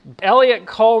Elliot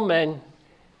Coleman,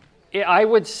 I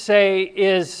would say,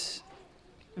 is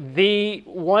the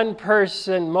one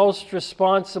person most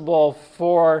responsible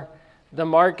for the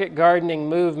market gardening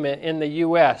movement in the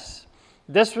U.S.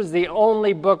 This was the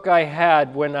only book I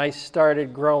had when I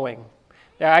started growing.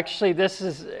 Actually, this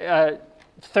is a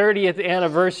 30th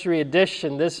anniversary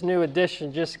edition. This new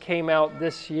edition just came out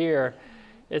this year.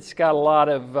 It's got a lot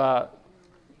of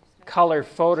color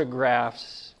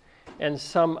photographs and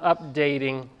some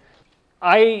updating.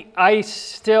 I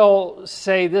still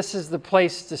say this is the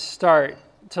place to start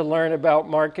to learn about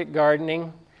market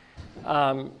gardening.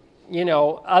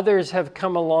 Others have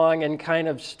come along and kind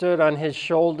of stood on his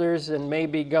shoulders and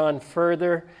maybe gone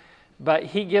further, but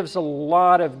he gives a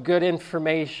lot of good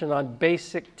information on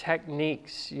basic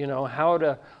techniques, how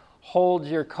to hold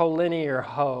your collinear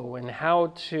hoe and how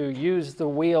to use the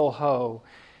wheel hoe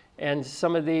and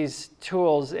some of these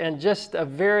tools, and just a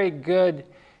very good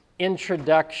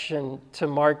introduction to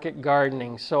market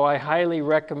gardening. So I highly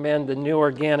recommend the New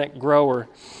Organic Grower.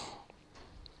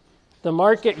 The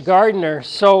Market Gardener.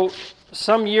 So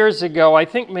some years ago, I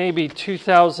think maybe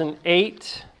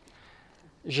 2008,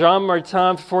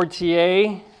 Jean-Martin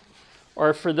Fortier,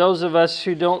 or for those of us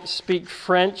who don't speak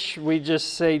French, we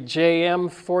just say J.M.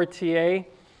 Fortier,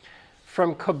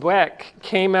 from Quebec,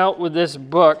 came out with this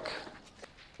book.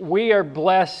 We are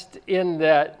blessed in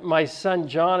that my son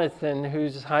Jonathan,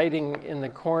 who's hiding in the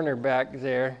corner back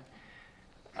there,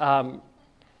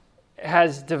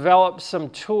 has developed some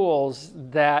tools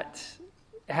that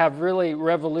have really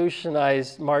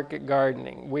revolutionized market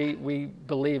gardening. We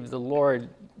believe the Lord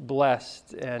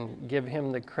blessed and give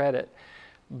him the credit.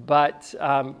 But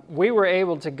we were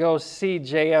able to go see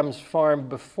JM's farm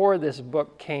before this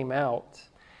book came out.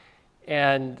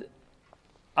 And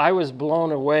I was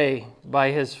blown away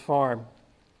by his farm.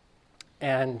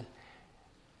 And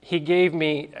he gave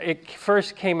me, it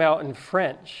first came out in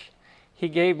French. He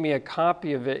gave me a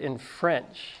copy of it in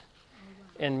French.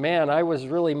 And man, I was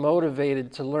really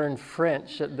motivated to learn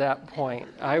French at that point.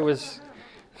 I was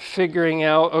figuring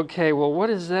out, okay, well, what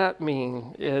does that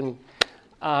mean? And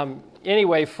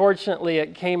anyway, fortunately,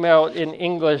 it came out in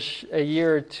English a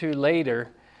year or two later.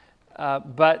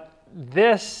 But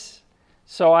this,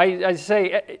 so I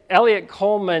say Elliot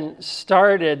Coleman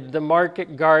started the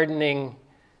market gardening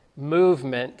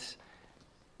movement.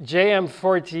 J.M.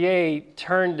 Fortier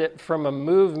turned it from a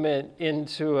movement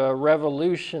into a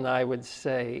revolution, I would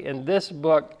say. And this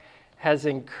book has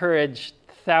encouraged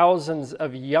thousands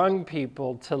of young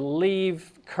people to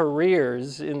leave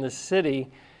careers in the city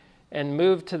and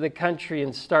move to the country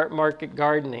and start market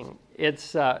gardening.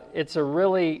 It's a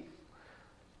very,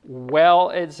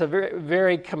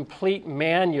 very complete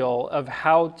manual of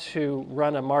how to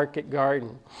run a market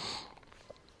garden.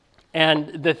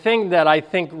 And the thing that I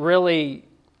think really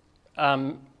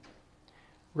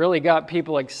got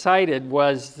people excited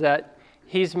was that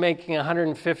he's making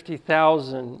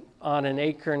 $150,000 on an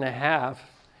acre and a half,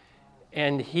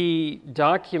 and he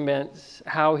documents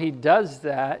how he does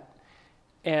that.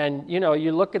 And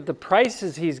you look at the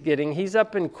prices he's getting. He's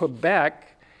up in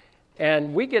Quebec,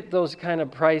 and we get those kind of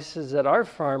prices at our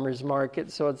farmers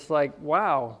market. So it's like,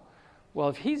 wow, well,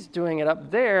 if he's doing it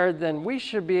up there, then we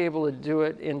should be able to do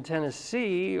it in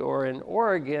Tennessee or in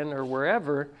Oregon or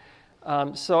wherever.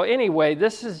 So anyway,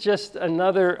 this is just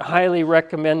another highly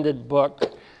recommended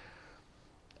book.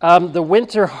 The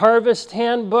Winter Harvest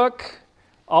Handbook,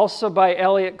 also by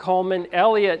Elliot Coleman.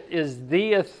 Elliot is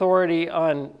the authority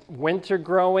on winter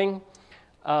growing.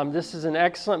 This is an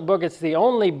excellent book. It's the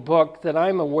only book that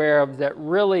I'm aware of that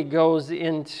really goes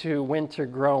into winter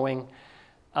growing.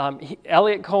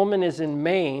 Elliot Coleman is in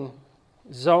Maine,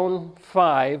 Zone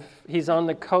 5. He's on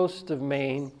the coast of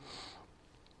Maine.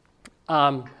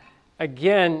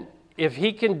 Again, if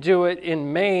he can do it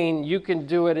in Maine, you can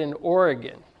do it in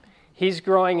Oregon. He's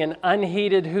growing in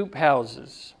unheated hoop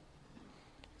houses.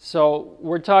 So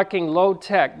we're talking low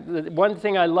tech. The one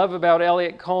thing I love about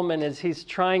Elliot Coleman is he's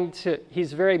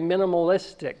very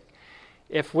minimalistic.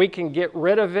 If we can get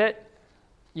rid of it,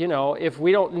 if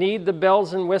we don't need the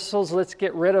bells and whistles, let's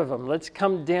get rid of them. Let's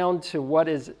come down to what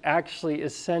is actually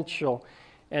essential.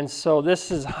 And so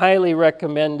this is highly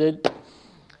recommended.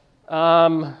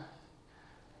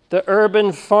 The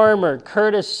Urban Farmer,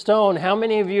 Curtis Stone. How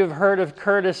many of you have heard of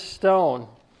Curtis Stone?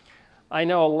 I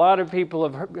know a lot of people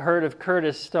have heard of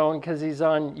Curtis Stone because he's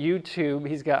on YouTube.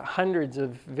 He's got hundreds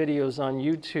of videos on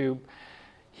YouTube.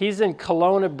 He's in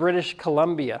Kelowna, British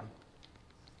Columbia.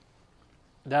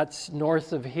 That's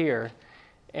north of here.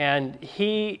 And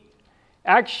he's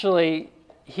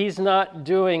not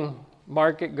doing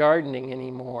market gardening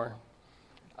anymore.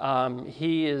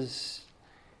 He is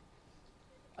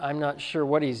I'm not sure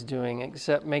what he's doing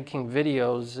except making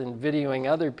videos and videoing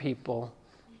other people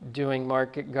doing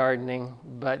market gardening.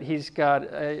 But he's got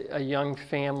a young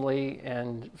family,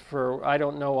 and I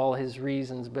don't know all his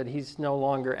reasons, but he's no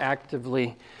longer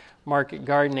actively market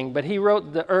gardening. But he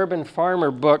wrote the Urban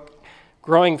Farmer book,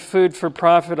 Growing Food for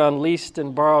Profit on Leased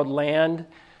and Borrowed Land.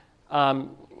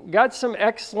 Got some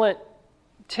excellent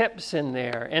tips in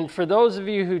there. And for those of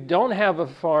you who don't have a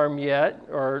farm yet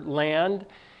or land,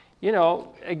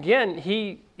 again,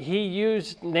 he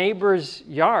used neighbors'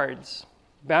 yards,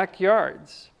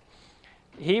 backyards.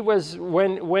 He was,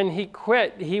 when he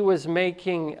quit, he was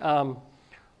making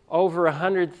over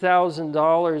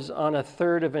 $100,000 on a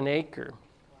third of an acre.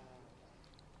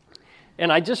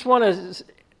 And I just want to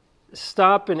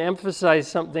stop and emphasize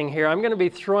something here. I'm going to be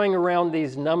throwing around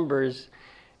these numbers,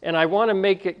 and I want to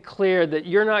make it clear that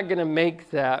you're not going to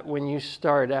make that when you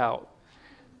start out.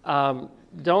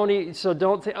 Don't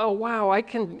think, oh wow, I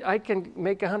can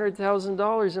make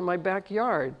 $100,000 in my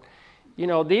backyard.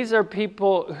 These are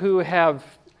people who have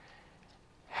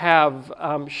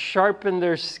sharpened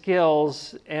their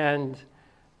skills and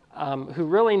who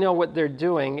really know what they're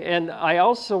doing. And I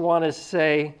also want to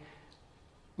say,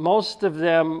 most of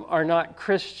them are not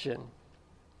Christian,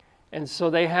 and so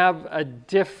they have a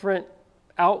different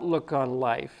outlook on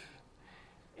life.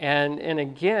 And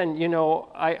again,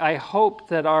 I hope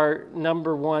that our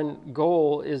number one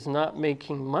goal is not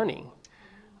making money.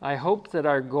 I hope that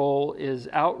our goal is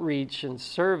outreach and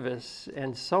service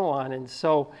and so on. And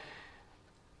so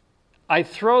I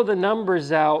throw the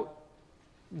numbers out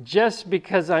just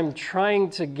because I'm trying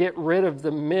to get rid of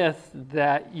the myth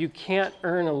that you can't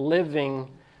earn a living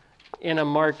in a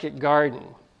market garden.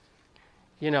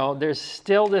 There's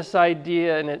still this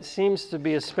idea, and it seems to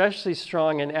be especially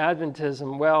strong in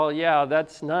Adventism. Well, yeah,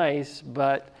 that's nice,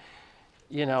 but,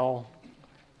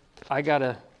 I got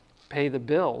to pay the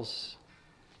bills.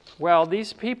 Well,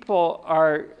 these people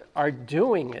are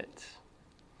doing it.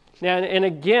 And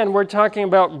again, we're talking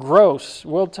about gross.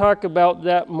 We'll talk about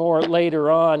that more later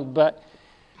on, but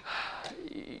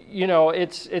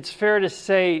it's fair to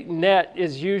say net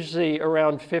is usually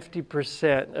around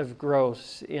 50% of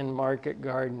gross in market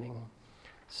gardening.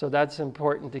 So that's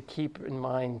important to keep in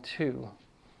mind too.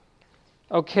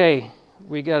 Okay,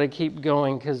 we got to keep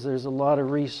going because there's a lot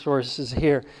of resources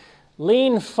here.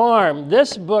 Lean Farm.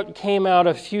 This book came out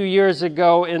a few years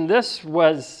ago, and this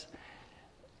was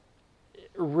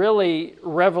really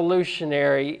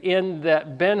revolutionary in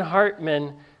that Ben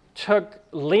Hartman took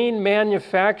lean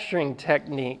manufacturing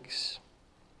techniques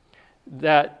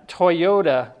that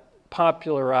Toyota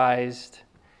popularized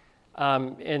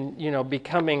in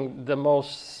becoming the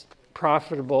most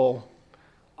profitable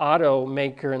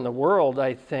automaker in the world,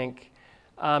 I think.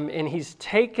 And he's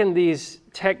taken these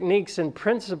techniques and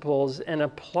principles and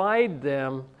applied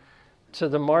them to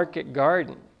the market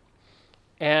garden.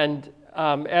 And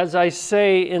as I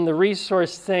say in the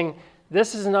resource thing,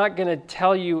 this is not going to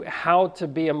tell you how to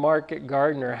be a market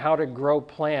gardener, how to grow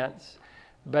plants,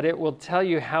 but it will tell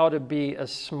you how to be a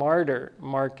smarter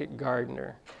market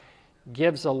gardener.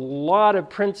 Gives a lot of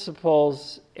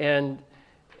principles and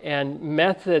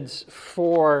methods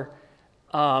for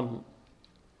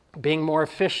being more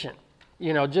efficient.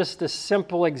 Just a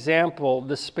simple example,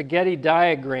 the spaghetti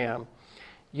diagram.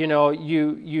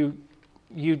 You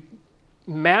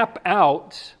map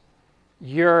out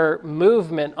your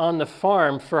movement on the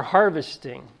farm for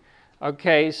harvesting.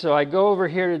 Okay, so I go over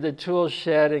here to the tool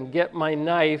shed and get my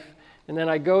knife, and then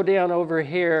I go down over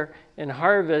here and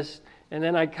harvest, and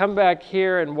then I come back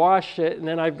here and wash it, and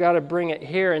then I've got to bring it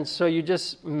here. And so you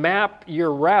just map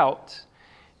your route,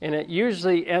 and it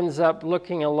usually ends up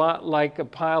looking a lot like a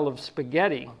pile of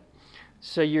spaghetti.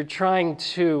 So you're trying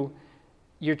to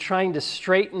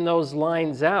straighten those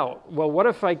lines out. Well, what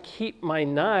if I keep my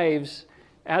knives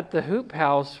at the hoop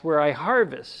house where I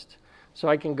harvest? So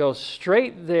I can go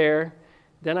straight there,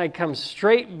 then I come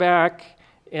straight back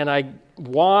and I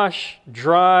wash,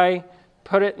 dry,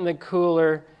 put it in the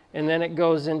cooler, and then it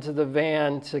goes into the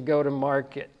van to go to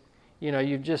market.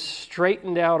 You've just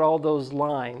straightened out all those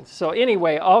lines. So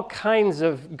anyway, all kinds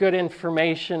of good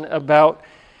information about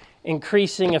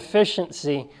increasing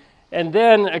efficiency. And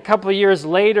then a couple of years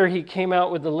later, he came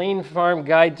out with the Lean Farm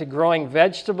Guide to Growing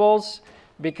Vegetables,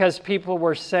 because people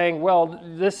were saying, well,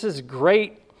 this is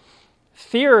great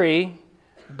theory,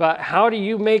 but how do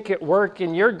you make it work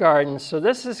in your garden? So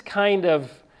this is kind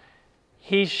of,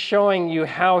 he's showing you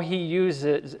how he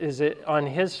uses it on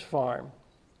his farm.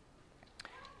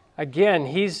 Again,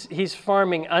 he's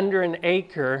farming under an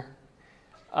acre,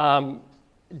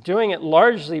 doing it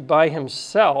largely by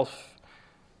himself.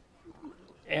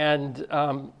 And,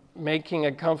 Making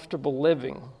a Comfortable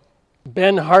Living.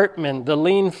 Ben Hartman, The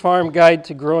Lean Farm Guide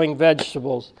to Growing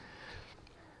Vegetables.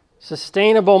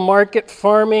 Sustainable Market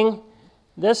Farming.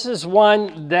 This is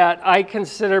one that I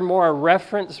consider more a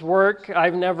reference work.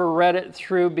 I've never read it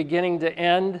through beginning to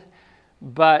end,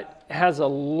 but has a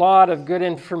lot of good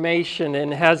information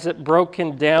and has it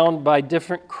broken down by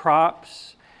different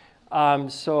crops.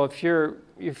 So if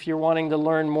you're wanting to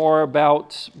learn more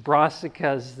about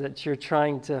brassicas, that you're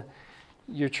trying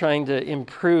to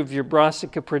improve your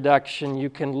brassica production, you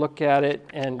can look at it,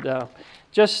 and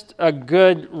just a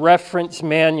good reference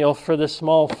manual for the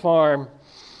small farm.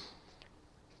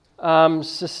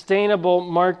 Sustainable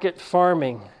market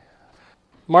farming.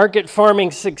 Market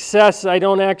farming success I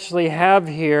don't actually have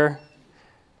here,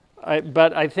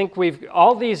 but I think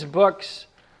all these books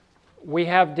we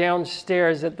have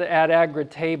downstairs at the Ad Agra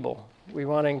table. We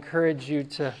want to encourage you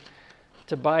to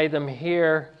buy them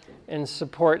here and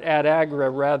support Ad Agra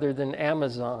rather than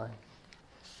Amazon.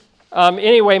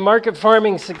 Anyway, market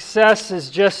farming success is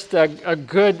just a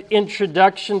good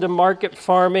introduction to market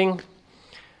farming.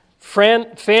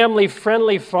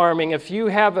 Family-friendly farming. If you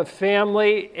have a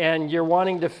family and you're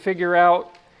wanting to figure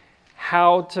out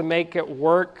how to make it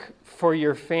work for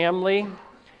your family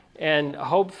and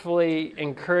hopefully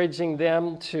encouraging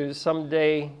them to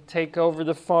someday take over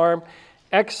the farm,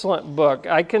 excellent book.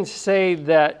 I can say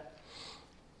that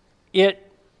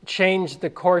it changed the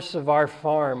course of our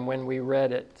farm when we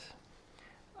read it.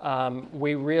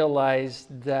 We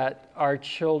realized that our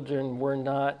children were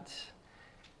not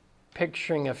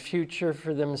picturing a future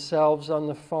for themselves on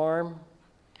the farm.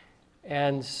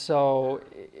 And so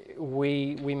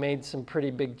we made some pretty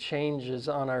big changes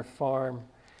on our farm.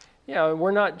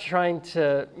 We're not trying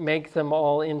to make them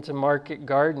all into market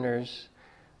gardeners,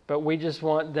 but we just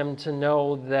want them to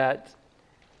know that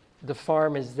the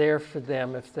farm is there for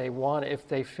them if they want it, if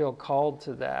they feel called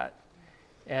to that.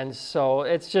 And so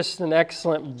it's just an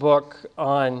excellent book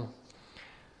on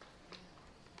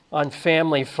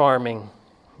family farming.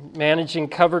 Managing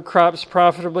cover crops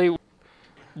profitably.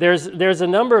 There's a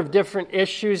number of different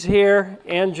issues here.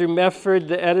 Andrew Mefford,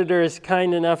 the editor, is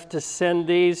kind enough to send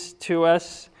these to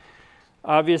us.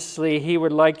 Obviously, he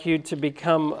would like you to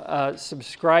become a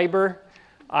subscriber.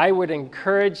 I would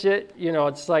encourage it.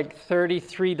 It's like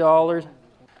 $33.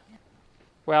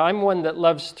 Well, I'm one that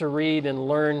loves to read and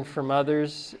learn from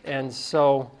others, and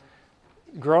so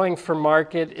Growing for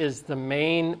Market is the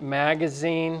main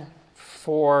magazine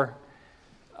for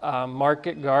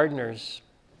market gardeners.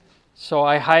 So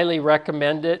I highly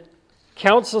recommend it.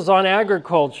 Counsels on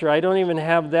Agriculture. I don't even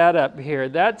have that up here.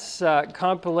 That's a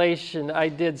compilation I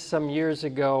did some years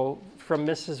ago from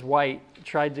Mrs. White.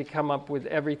 Tried to come up with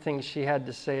everything she had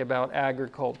to say about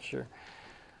agriculture.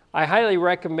 I highly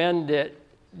recommend it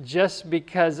just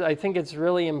because I think it's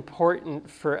really important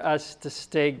for us to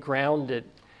stay grounded.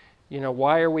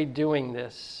 Why are we doing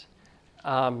this?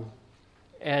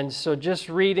 And so just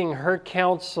reading her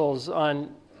counsels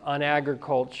on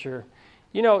agriculture.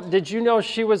 Did you know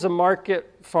she was a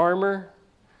market farmer?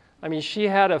 I mean, she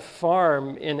had a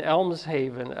farm in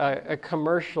Elmshaven, a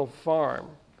commercial farm.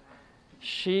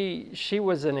 She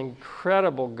was an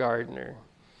incredible gardener.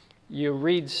 You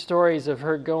read stories of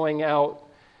her going out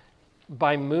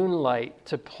by moonlight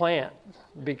to plant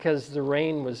because the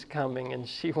rain was coming and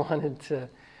she wanted to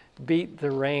beat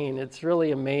the rain. It's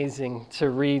really amazing to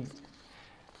read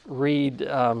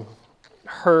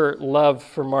her love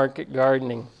for market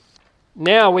gardening.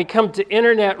 Now we come to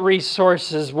internet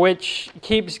resources, which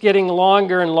keeps getting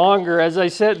longer and longer. As I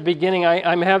said at the beginning,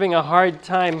 I'm having a hard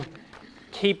time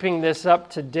keeping this up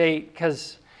to date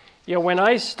because when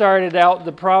I started out,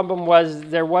 the problem was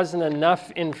there wasn't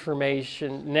enough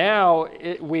information. Now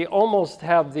we almost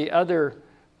have the other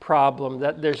problem,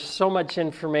 that there's so much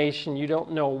information you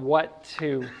don't know what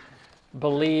to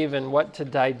believe and what to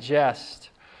digest.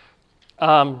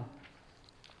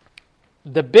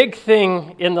 The big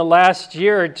thing in the last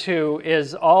year or two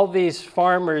is all these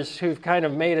farmers who've kind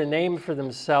of made a name for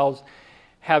themselves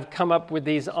have come up with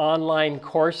these online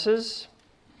courses.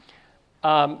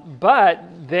 But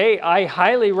I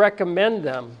highly recommend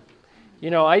them.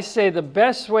 I say the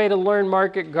best way to learn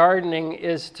market gardening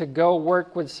is to go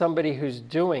work with somebody who's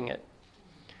doing it.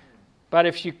 But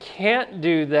if you can't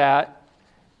do that,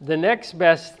 the next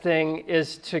best thing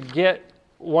is to get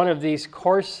one of these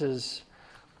courses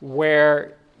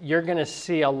where you're going to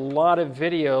see a lot of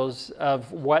videos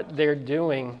of what they're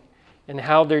doing and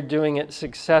how they're doing it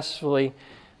successfully.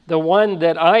 The one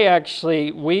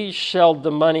that we shelled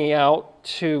the money out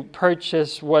to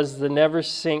purchase was the Never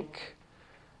Sink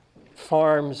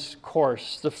Farms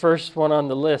course, the first one on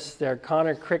the list there,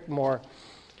 Connor Crickmore.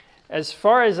 As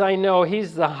far as I know,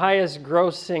 he's the highest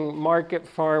grossing market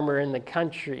farmer in the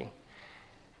country.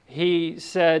 He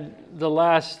said the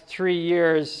last 3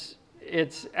 years,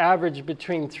 it's averaged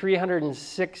between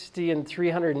 $360,000 and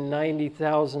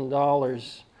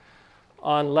 $390,000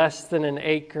 on less than an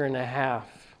acre and a half.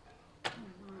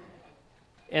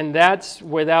 And that's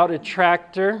without a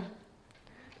tractor.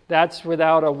 That's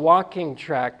without a walking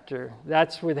tractor.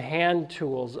 That's with hand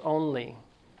tools only.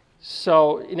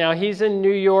 So now he's in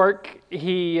New York.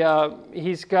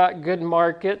 He's got good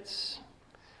markets.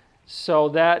 So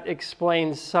that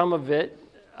explains some of it.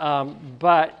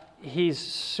 But he's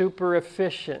super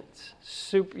efficient.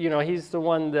 He's the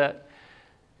one that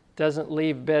doesn't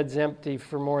leave beds empty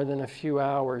for more than a few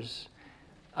hours.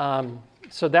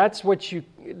 So that's what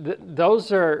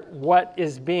those are what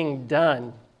is being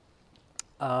done.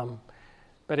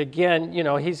 But again,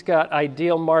 he's got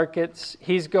ideal markets.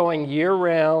 He's going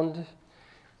year-round.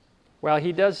 Well,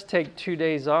 he does take 2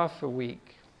 days off a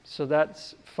week. So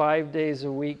that's 5 days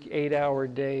a week, 8-hour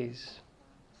days.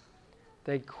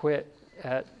 They quit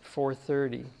at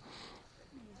 4:30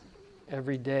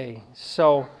 every day.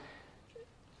 So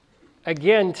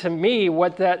again, to me,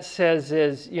 what that says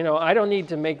is, I don't need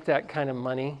to make that kind of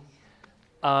money.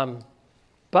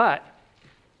 But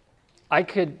I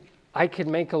could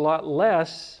make a lot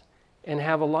less and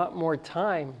have a lot more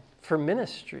time for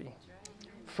ministry,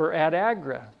 for Ad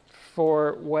Agra,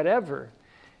 for whatever.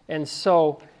 And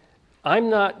so I'm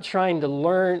not trying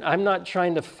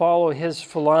to follow his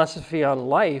philosophy on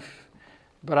life,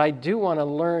 but I do want to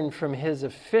learn from his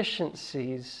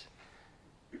efficiencies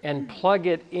and plug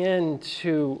it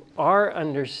into our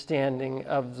understanding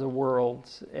of the world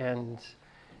and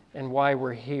why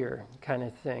we're here, kind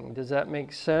of thing. Does that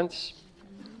make sense?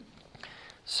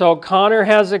 So Connor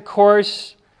has a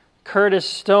course, Curtis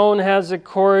Stone has a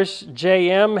course,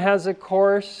 JM has a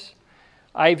course.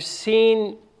 I've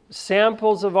seen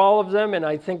samples of all of them, and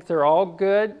I think they're all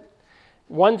good.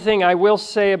 One thing I will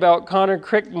say about Connor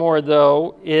Crickmore,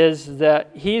 though, is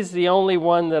that he's the only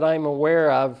one that I'm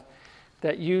aware of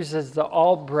that uses the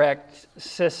Albrecht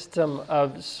system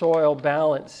of soil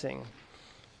balancing.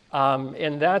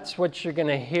 And that's what you're going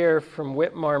to hear from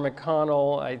Whitmar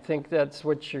McConnell. I think that's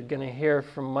what you're going to hear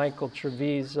from Michael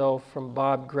Treviso, from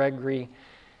Bob Gregory.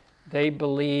 They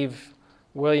believe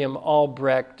William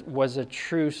Albrecht was a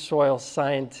true soil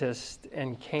scientist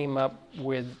and came up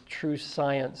with true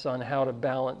science on how to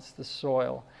balance the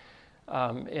soil.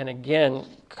 And again,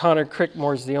 Connor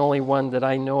Crickmore is the only one that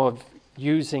I know of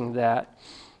using that.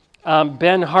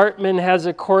 Ben Hartman has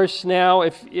a course now.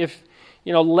 If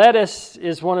lettuce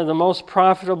is one of the most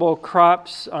profitable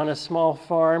crops on a small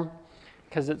farm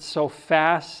because it's so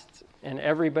fast and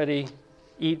everybody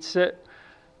eats it.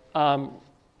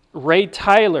 Ray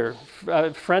Tyler,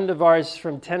 a friend of ours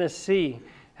from Tennessee,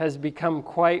 has become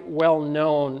quite well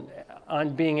known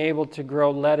on being able to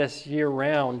grow lettuce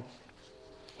year-round.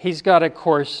 He's got a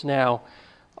course now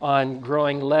on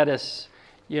growing lettuce.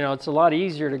 It's a lot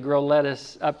easier to grow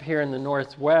lettuce up here in the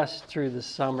Northwest through the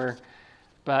summer,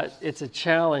 but it's a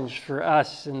challenge for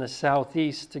us in the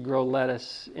Southeast to grow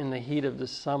lettuce in the heat of the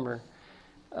summer.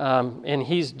 And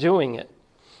he's doing it.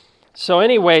 So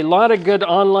anyway, a lot of good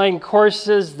online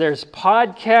courses. There's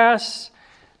podcasts.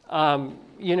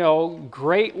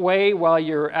 Great way while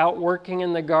you're out working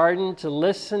in the garden to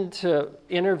listen to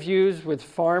interviews with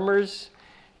farmers.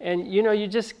 And, you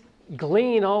just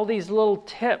glean all these little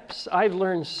tips. I've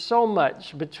learned so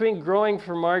much between Growing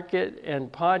for Market and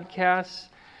podcasts.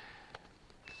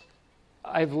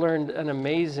 I've learned an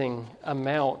amazing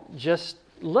amount, just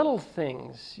little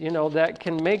things, that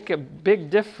can make a big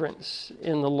difference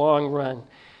in the long run.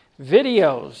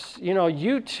 Videos,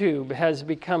 YouTube has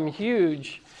become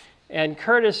huge, and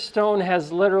Curtis Stone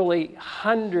has literally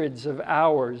hundreds of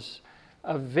hours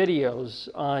of videos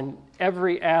on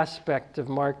every aspect of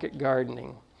market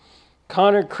gardening.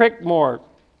 Connor Crickmore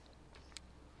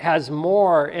has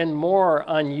more and more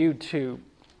on YouTube.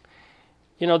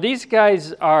 These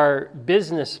guys are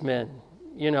businessmen.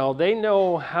 They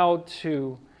know how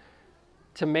to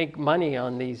make money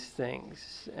on these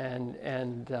things,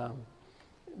 and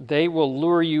they will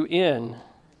lure you in.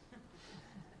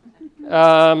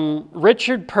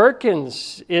 Richard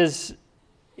Perkins is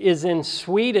in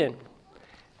Sweden,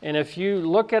 and if you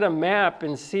look at a map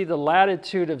and see the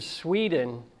latitude of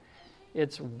Sweden,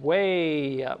 it's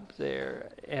way up there,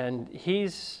 and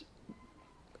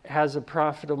has a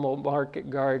profitable market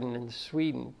garden in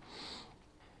Sweden.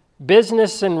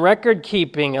 Business and record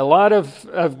keeping, a lot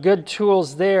of good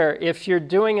tools there. If you're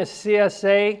doing a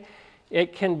CSA,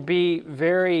 it can be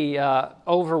very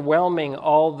overwhelming,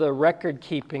 all the record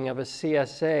keeping of a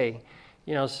CSA.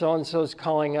 So-and-so's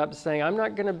calling up saying, I'm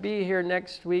not going to be here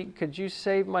next week. Could you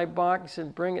save my box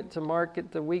and bring it to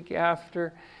market the week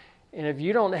after? And if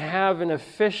you don't have an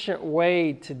efficient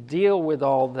way to deal with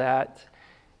all that,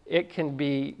 it can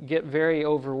get very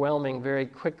overwhelming very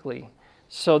quickly.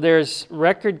 So there's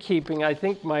record keeping. I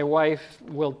think my wife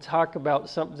will talk about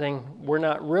something we're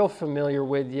not real familiar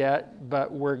with yet,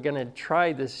 but we're going to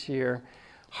try this year.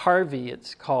 Harvey,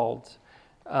 it's called.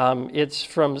 It's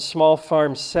from Small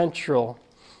Farm Central,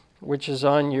 which is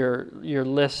on your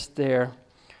list there.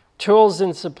 Tools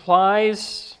and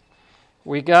supplies.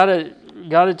 We gotta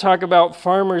talk about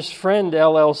Farmer's Friend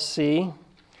LLC.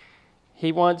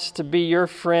 He wants to be your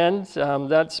friend.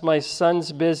 That's my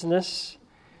son's business.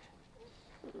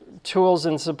 Tools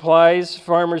and supplies,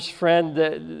 Farmer's Friend.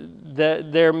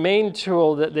 Their main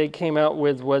tool that they came out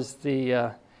with was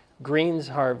the greens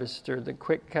harvester, the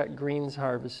quick cut greens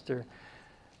harvester.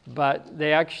 But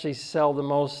they actually sell the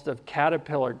most of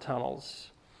caterpillar tunnels.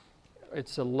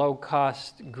 It's a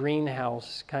low-cost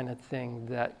greenhouse kind of thing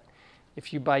that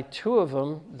if you buy 2 of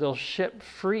them, they'll ship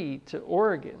free to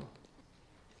Oregon.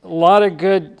 A lot of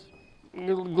good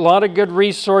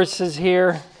resources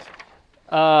here.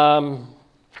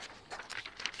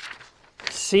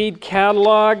 Seed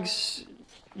catalogs.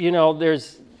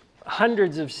 There's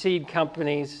hundreds of seed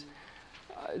companies.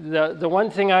 The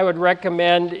one thing I would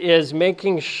recommend is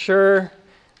making sure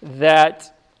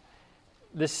that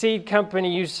the seed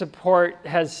company you support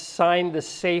has signed the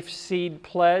Safe Seed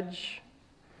Pledge,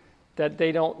 that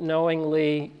they don't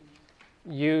knowingly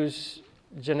use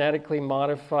genetically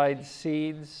modified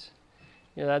seeds.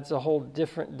 That's a whole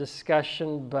different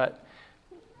discussion, but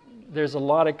there's a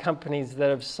lot of companies that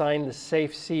have signed the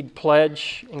Safe Seed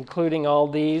Pledge, including all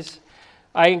these.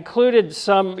 I included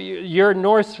some. Your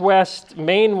Northwest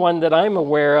Maine one that I'm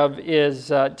aware of is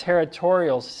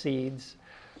Territorial Seeds.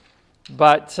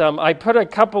 But I put a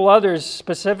couple others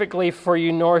specifically for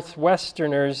you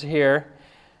Northwesterners here.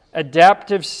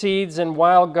 Adaptive Seeds and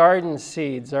Wild Garden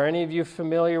Seeds. Are any of you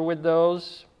familiar with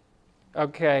those?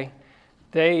 Okay.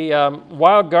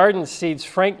 Wild Garden Seeds,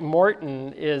 Frank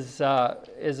Morton is a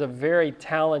very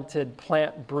talented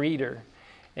plant breeder.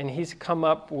 And he's come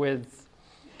up with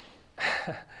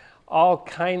all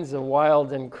kinds of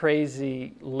wild and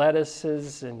crazy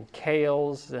lettuces and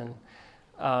kales.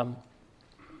 And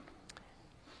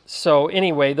so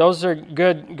anyway, those are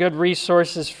good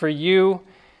resources for you.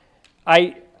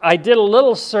 I did a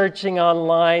little searching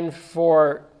online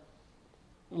for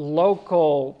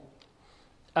local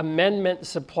amendment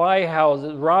supply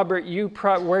houses. Robert,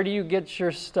 where do you get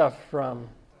your stuff from?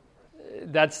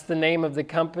 That's the name of the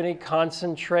company,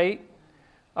 Concentrate?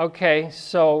 Okay,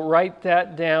 so write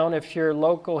that down if you're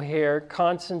local here.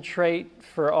 Concentrate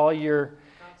for all your...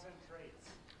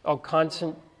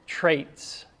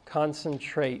 Concentrates.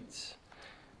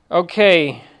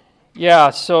 Okay, yeah,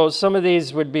 so some of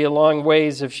these would be a long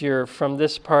ways if you're from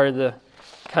this part of the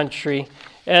country.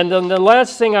 And then the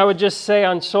last thing I would just say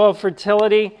on soil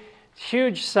fertility,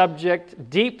 huge subject,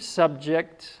 deep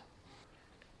subject.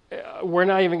 We're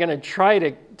not even going to try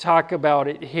to talk about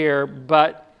it here,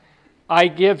 but I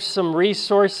give some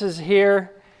resources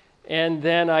here, and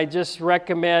then I just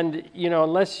recommend,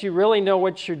 unless you really know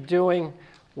what you're doing,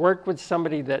 work with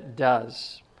somebody that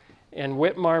does. And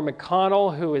Whitmar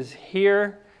McConnell, who is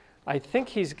here, I think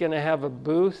he's going to have a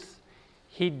booth.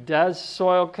 He does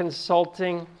soil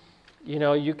consulting.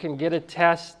 You can get a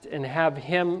test and have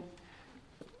him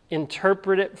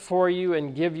interpret it for you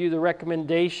and give you the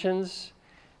recommendations,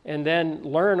 and then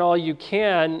learn all you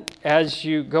can as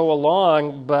you go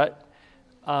along, but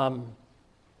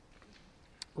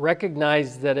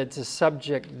recognize that it's a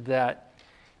subject that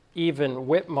even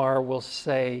Whitmar will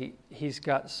say he's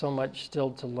got so much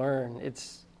still to learn.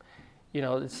 It's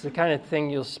the kind of thing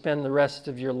you'll spend the rest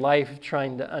of your life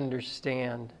trying to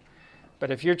understand.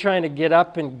 But if you're trying to get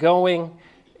up and going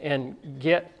and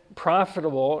get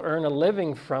profitable, earn a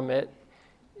living from it,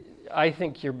 I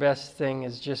think your best thing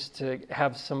is just to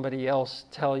have somebody else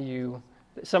tell you,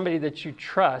 somebody that you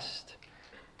trust,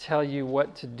 tell you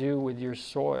what to do with your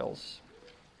soils.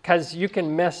 Because you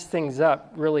can mess things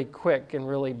up really quick and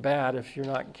really bad if you're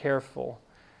not careful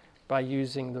by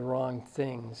using the wrong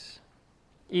things.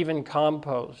 Even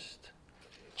compost.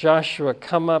 Joshua,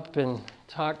 come up and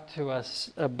talk to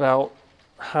us about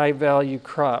high-value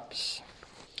crops.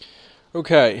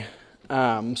 Okay,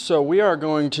 so we are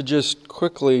going to just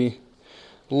quickly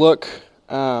look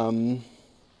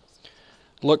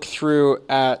through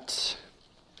at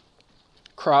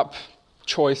crop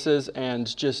choices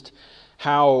and just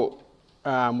how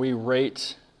we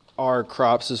rate our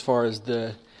crops as far as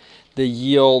the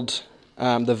yield,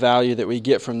 the value that we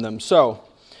get from them. So,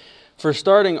 for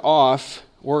starting off,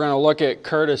 we're going to look at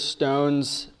Curtis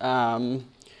Stone's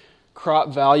crop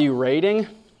value rating,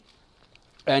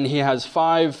 and he has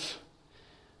five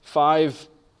methods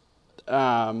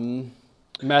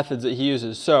that he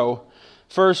uses. So,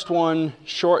 first one,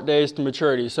 short days to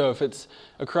maturity. So if it's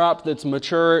a crop that's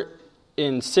mature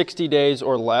in 60 days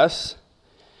or less,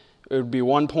 it would be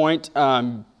 1 point.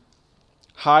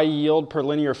 High yield per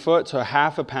linear foot, so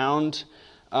half a pound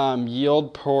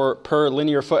yield per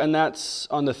linear foot, and that's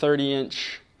on the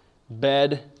 30-inch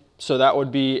bed. So that would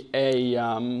be a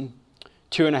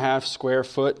 2.5 square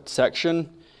foot section.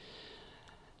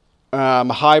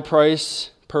 High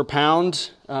price per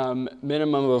pound,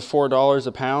 minimum of $4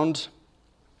 a pound.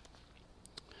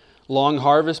 Long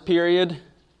harvest period,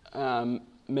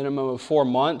 minimum of 4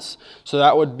 months. So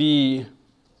that would be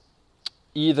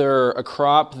either a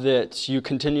crop that you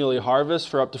continually harvest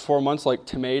for up to 4 months, like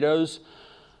tomatoes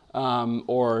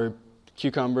or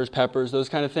cucumbers, peppers, those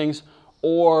kind of things,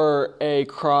 or a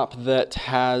crop that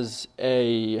has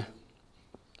a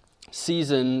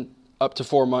season up to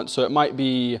 4 months. So it might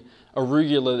be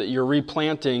arugula that you're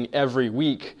replanting every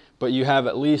week, but you have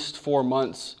at least 4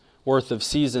 months worth of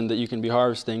season that you can be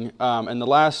harvesting. And the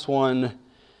last one,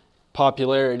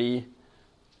 popularity,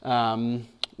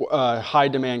 high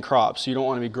demand crops. So you don't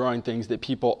want to be growing things that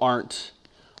people aren't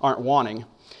wanting.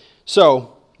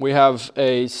 So we have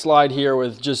a slide here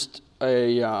with just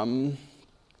a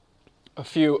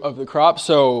few of the crops.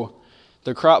 So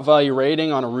the crop value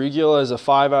rating on arugula is a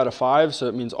 5 out of 5, so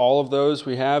it means all of those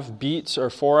we have. Beets are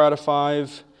 4 out of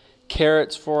 5,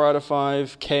 carrots 4 out of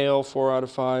 5, kale 4 out of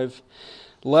 5,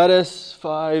 lettuce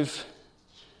 5,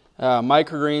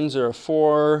 microgreens are a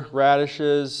 4,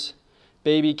 radishes,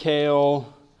 baby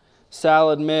kale,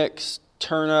 salad mix,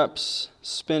 turnips,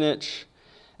 spinach,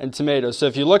 and tomatoes. So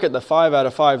if you look at the 5 out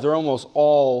of 5, they're almost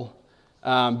all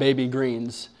baby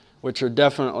greens, which are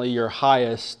definitely your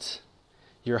highest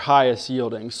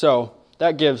yielding. So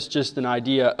that gives just an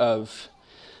idea of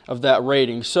that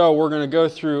rating. So we're going to go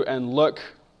through and look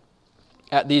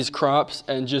at these crops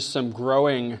and just some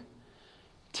growing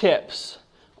tips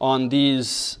on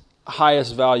these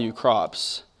highest value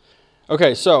crops.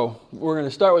 Okay, so we're going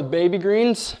to start with baby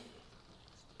greens.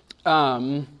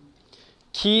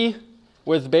 Key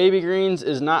with baby greens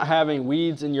is not having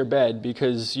weeds in your bed,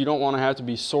 because you don't want to have to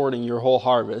be sorting your whole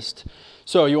harvest.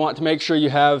 So you want to make sure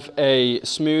you have a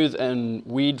smooth and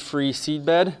weed-free seed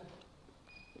bed.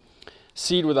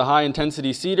 Seed with a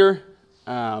high-intensity seeder.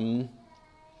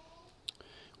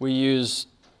 We use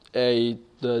the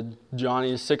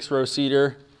Johnny's 6-row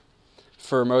seeder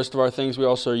for most of our things. We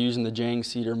also are using the Jang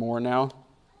seeder more now.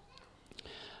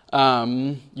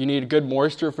 You need good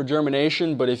moisture for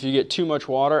germination, but if you get too much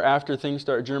water after things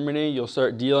start germinating, you'll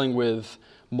start dealing with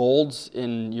molds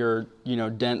in your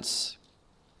dense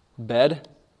bed.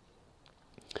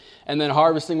 And then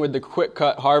harvesting with the quick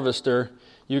cut harvester,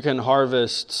 you can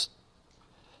harvest,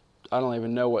 I don't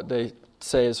even know what they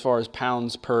say as far as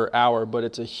pounds per hour, but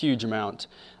it's a huge amount.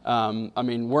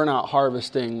 We're not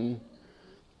harvesting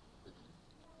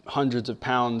hundreds of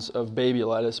pounds of baby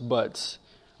lettuce,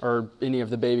 or any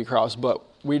of the baby crops, but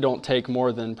we don't take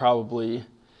more than probably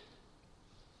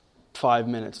 5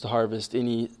 minutes to harvest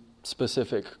any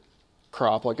specific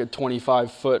crop, like a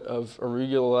 25-foot of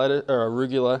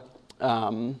arugula.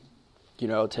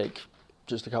 It'll take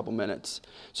just a couple minutes.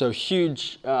 So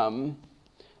huge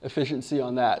efficiency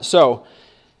on that. So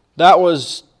that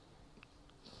was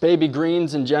baby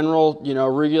greens in general,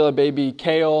 arugula, baby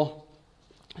kale,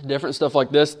 different stuff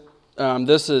like this.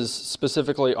 This is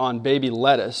specifically on baby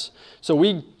lettuce. So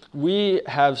we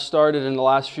have started in the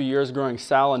last few years growing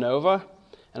Salanova,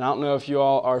 and I don't know if you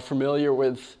all are familiar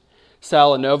with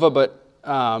Salanova, but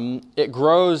it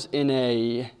grows in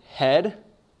a head,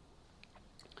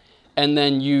 and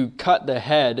then you cut the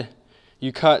head.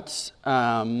 You cut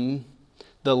the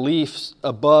leaves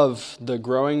above the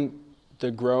growing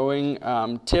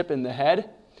tip in the head,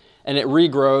 and it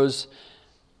regrows.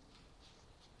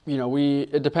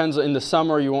 It depends. In the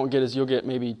summer, you'll get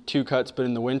maybe 2 cuts, but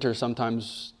in the winter,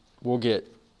 sometimes we'll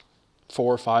get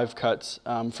 4 or 5 cuts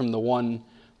from the one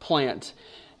plant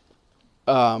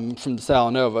from the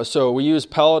Salanova. So we use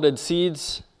pelleted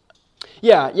seeds.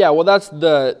 Yeah. Well, that's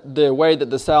the way that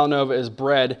the Salanova is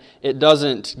bred. It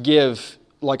doesn't give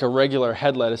like a regular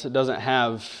head lettuce. It doesn't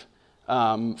have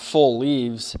full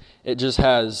leaves. It just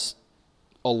has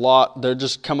a lot. They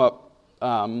just come up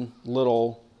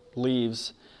little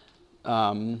leaves.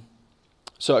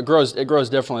 So it grows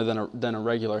differently than a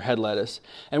regular head lettuce.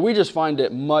 And we just find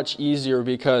it much easier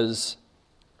because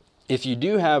if you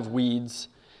do have weeds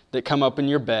that come up in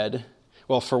your bed,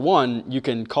 well, for one, you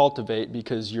can cultivate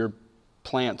because you're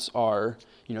plants are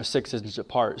 6 inches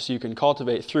apart. So you can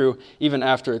cultivate through even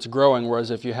after it's growing,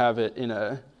 whereas if you have it in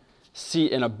a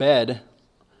bed,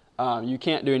 you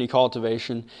can't do any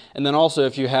cultivation. And then also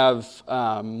if you have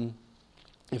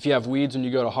weeds when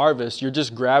you go to harvest, you're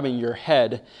just grabbing your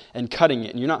head and cutting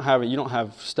it, and you don't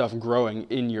have stuff growing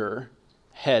in your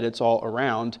head. It's all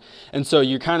around, and so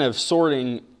you're kind of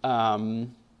sorting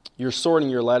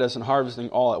your lettuce and harvesting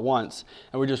all at once.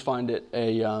 And we just find it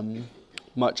a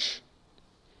much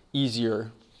easier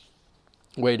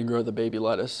way to grow the baby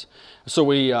lettuce. So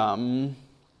we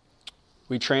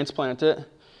transplant it.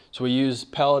 So we use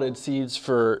pelleted seeds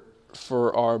for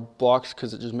our blocks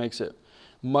because it just makes it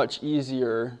much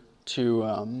easier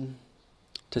to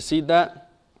seed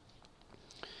that.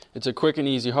 It's a quick and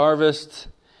easy harvest,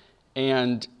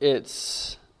 and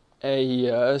it's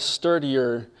a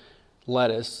sturdier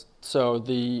lettuce. So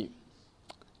the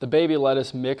baby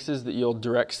lettuce mixes that you'll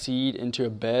direct seed into a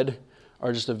bed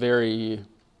are just a very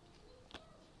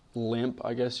limp,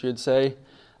 I guess you'd say.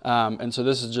 And so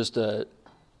this is just a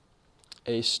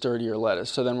sturdier lettuce.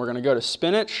 So then we're going to go to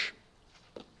spinach.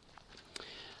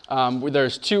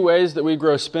 There's 2 ways that we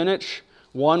grow spinach.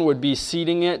 One would be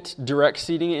direct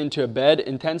seeding it into a bed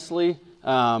intensely.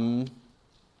 7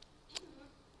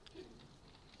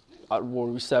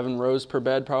 rows per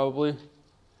bed probably.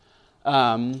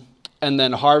 And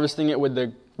then harvesting it with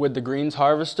the greens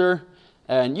harvester.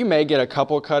 And you may get a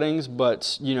couple cuttings,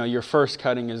 but your first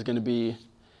cutting is going to be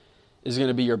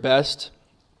your best.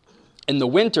 In the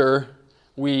winter,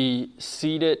 we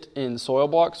seed it in soil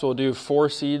blocks. So we'll do 4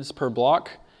 seeds per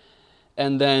block.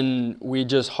 And then we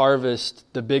just harvest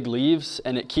the big leaves,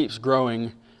 and it keeps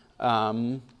growing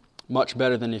much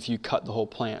better than if you cut the whole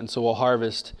plant. And so we'll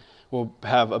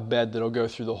have a bed that'll go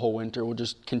through the whole winter. We'll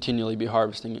just continually be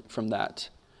harvesting it from that.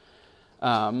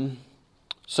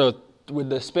 So with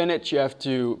the spinach, you have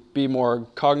to be more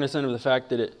cognizant of the fact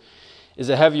that it is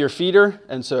a heavier feeder,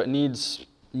 and so it needs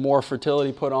more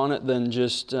fertility put on it than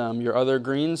just your other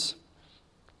greens.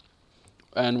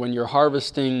 And when you're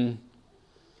harvesting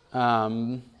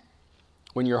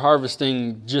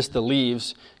just the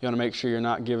leaves, you want to make sure you're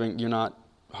not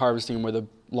harvesting them with a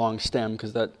long stem,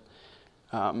 because that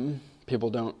people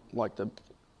don't like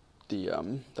they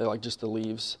like just the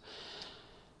leaves.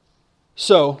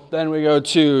 So then we go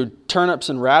to turnips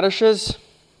and radishes.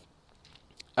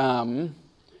 For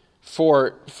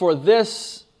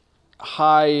this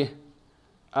high,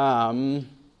 the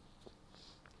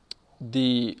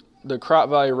crop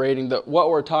value rating, what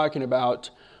we're talking about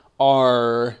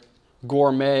are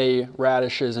gourmet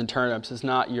radishes and turnips. It's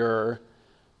not your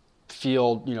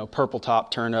field, purple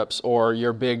top turnips or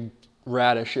your big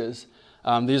radishes.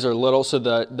 These are little. So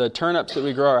the turnips that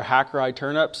we grow are Hackeri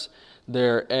turnips.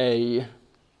 They're a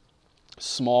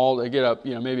small. They get up,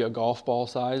 maybe a golf ball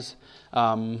size.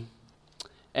 And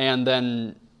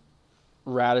then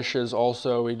radishes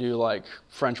also, we do like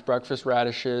French breakfast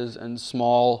radishes and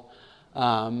small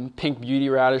pink beauty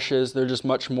radishes. They're just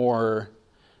much more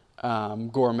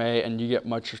gourmet, and you get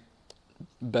much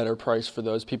better price for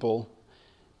those. People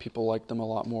like them a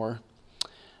lot more.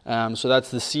 So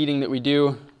that's the seeding that we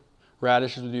do.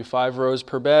 Radishes we do 5 rows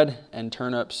per bed, and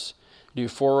turnips do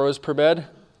 4 rows per bed.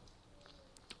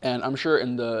 And I'm sure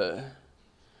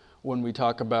when we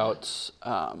talk about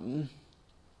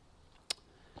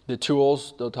the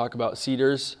tools, they'll talk about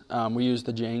seeders. We use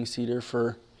the Jang seeder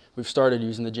we've started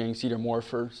using the Jang seeder more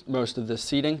for most of this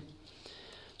seeding.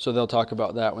 So they'll talk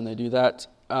about that when they do that.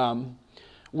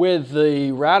 With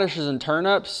the radishes and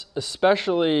turnips,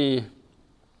 especially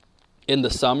in the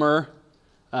summer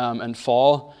and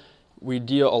fall, we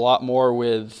deal a lot more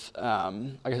with, I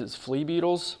guess it's flea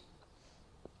beetles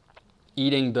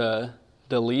eating the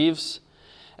leaves.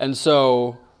 And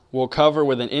so we'll cover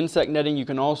with an insect netting. You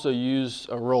can also use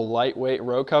a real lightweight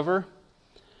row cover,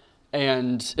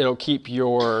 and it'll keep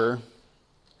your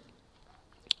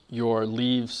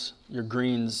leaves, your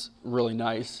greens, really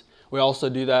nice. We also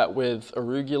do that with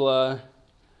arugula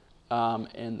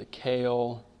and the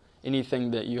kale,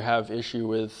 anything that you have issue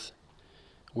with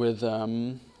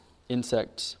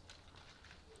insects.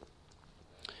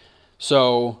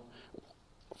 So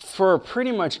for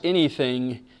pretty much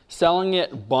anything, selling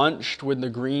it bunched with the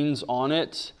greens on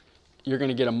it, you're going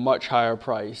to get a much higher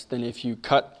price than if you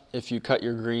cut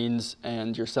your greens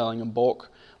and you're selling in bulk.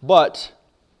 But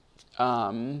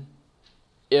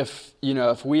if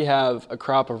we have a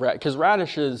crop of because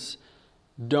radishes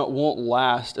won't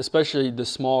last, especially the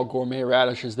small gourmet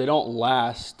radishes, they don't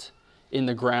last in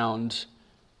the ground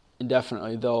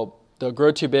indefinitely. They'll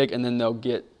grow too big, and then they'll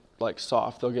get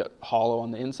soft. They'll get hollow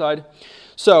on the inside.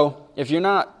 So if you're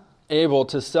not able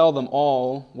to sell them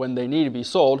all when they need to be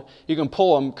sold. You can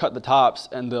pull them, cut the tops,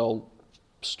 and they'll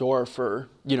store for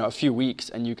a few weeks,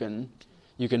 and you can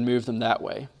move them that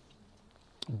way.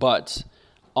 But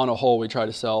on a whole, we try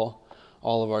to sell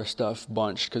all of our stuff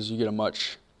bunched because you get a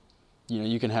much,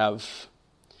 you can have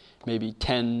maybe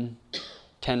 10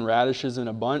 radishes in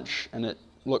a bunch, and it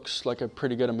looks like a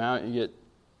pretty good amount. You get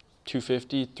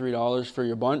 $2.50, $3 for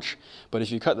your bunch. But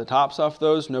if you cut the tops off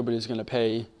those, nobody's going to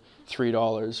pay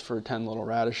 $3 for 10 little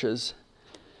radishes.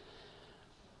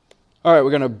 All right,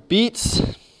 we're going to beets.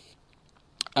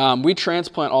 We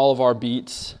transplant all of our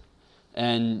beets,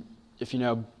 and if you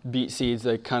know beet seeds,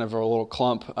 they kind of are a little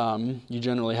clump. You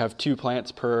generally have 2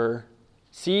 plants per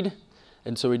seed,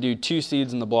 and so we do 2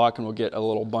 seeds in the block, and we'll get a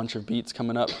little bunch of beets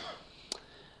coming up.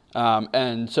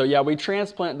 And so, we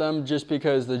transplant them just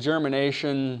because the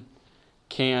germination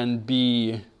can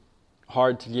be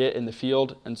hard to get in the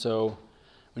field, and so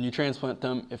when you transplant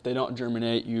them, if they don't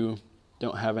germinate, you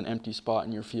don't have an empty spot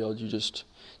in your field. You just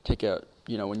take out,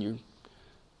 when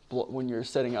you're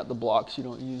setting out the blocks, you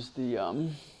don't use the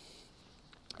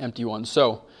empty ones.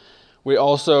 So we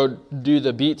also do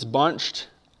the beets bunched.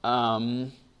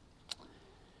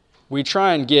 We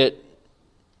try and get,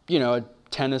 a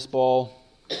tennis ball,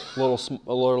 a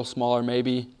little smaller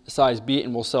maybe, size beet,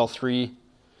 and we'll sell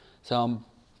them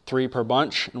 3 per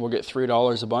bunch, and we'll get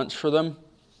 $3 a bunch for them.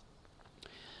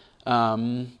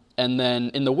 And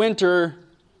then in the winter,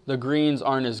 the greens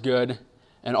aren't as good,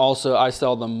 and also I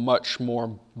sell them much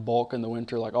more bulk in the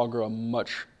winter. Like I'll grow a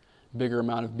much bigger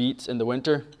amount of beets in the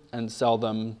winter and sell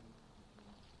them,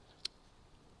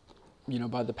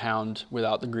 by the pound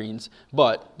without the greens.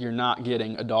 But you're not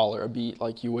getting $1 a beet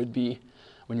like you would be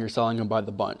when you're selling them by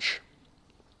the bunch.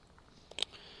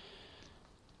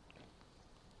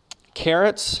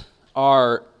 Carrots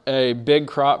are a big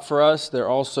crop for us. They're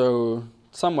also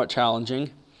somewhat challenging,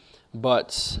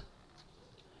 but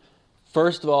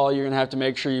first of all, you're going to have to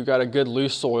make sure you've got a good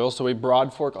loose soil. So we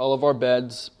broad fork all of our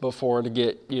beds before to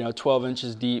get 12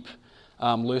 inches deep,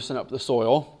 loosen up the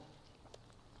soil.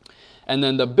 And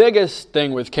then the biggest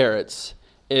thing with carrots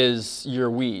is your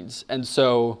weeds. And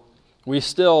so we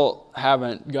still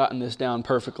haven't gotten this down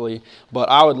perfectly, but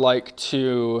I would like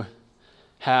to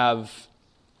have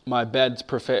my beds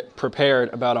prepared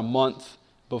about a month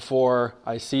before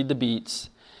I seed the beets,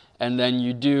 and then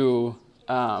you do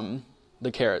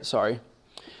the carrots,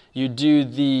 You do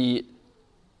the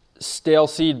stale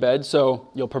seed bed, so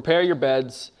you'll prepare your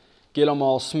beds, get them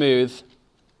all smooth,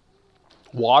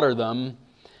 water them,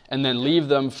 and then leave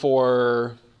them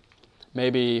for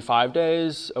maybe 5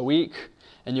 days, a week,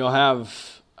 and you'll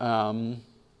have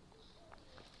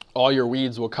all your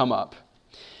weeds will come up.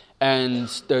 And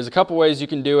there's a couple ways you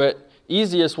can do it.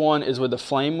 Easiest one is with a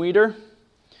flame weeder.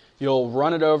 You'll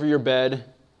run it over your bed,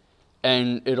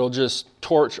 and it'll just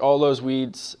torch all those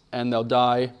weeds, and they'll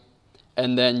die.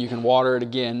 And then you can water it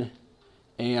again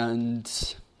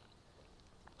and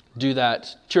do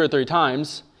that 2 or 3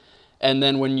 times. And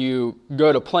then when you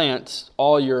go to plant,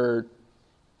 all your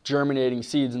germinating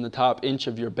seeds in the top inch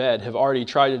of your bed have already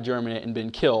tried to germinate and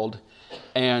been killed,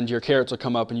 and your carrots will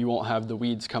come up and you won't have the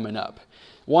weeds coming up.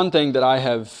 One thing that I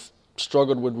have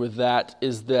struggled with that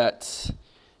is that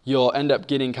you'll end up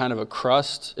getting kind of a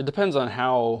crust. It depends on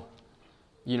how,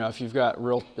 if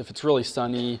it's really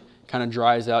sunny, kind of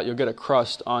dries out, you'll get a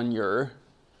crust on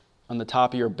the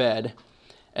top of your bed,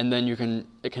 and then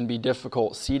it can be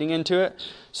difficult seeding into it.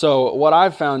 So what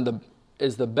I've found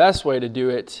is the best way to do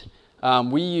it.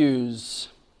 We use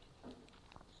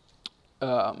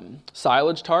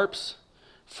silage tarps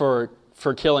for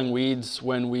killing weeds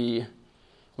when we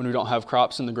don't have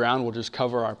crops in the ground. We'll just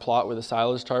cover our plot with a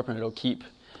silage tarp, and it'll keep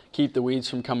the weeds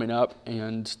from coming up,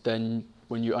 and then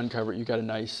when you uncover it, you got a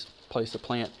nice place to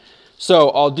plant. So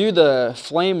I'll do the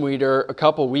flame weeder a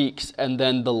couple weeks, and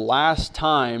then the last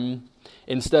time,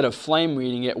 instead of flame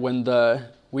weeding it, when the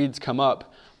weeds come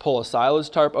up, pull a silage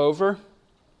tarp over,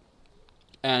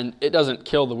 and it doesn't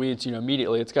kill the weeds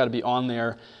immediately. It's got to be on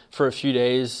there for a few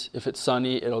days. If it's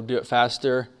sunny, it'll do it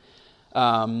faster.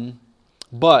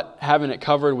 But having it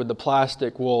covered with the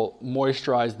plastic will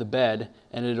moisturize the bed,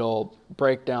 and it'll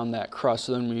break down that crust.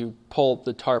 So then when you pull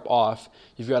the tarp off,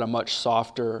 you've got a much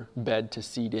softer bed to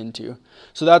seed into.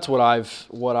 So that's what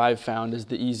I've found is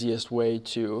the easiest way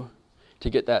to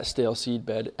get that stale seed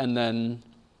bed. And then,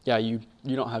 you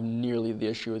don't have nearly the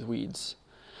issue with weeds.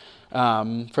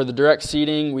 For the direct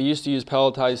seeding, we used to use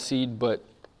pelletized seed, but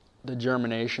the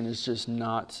germination is just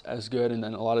not as good, and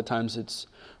then a lot of times it's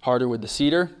harder with the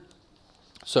seeder.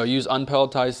 So use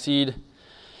unpelletized seed.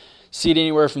 Seed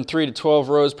anywhere from 3 to 12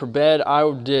 rows per bed.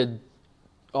 I did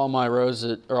all my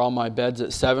beds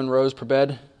at 7 rows per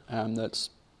bed.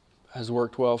 has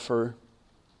worked well for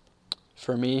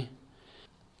me.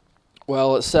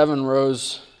 Well, at 7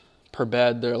 rows per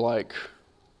bed, they're like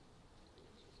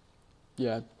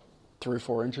 3 or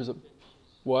 4 inches.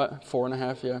 What?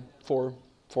 4.5? Yeah,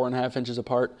 4.5 inches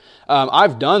apart.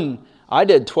 I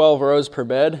did 12 rows per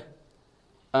bed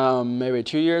maybe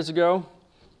 2 years ago,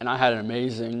 and I had an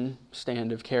amazing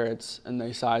stand of carrots, and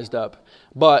they sized up.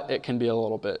 But it can be a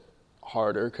little bit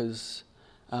harder because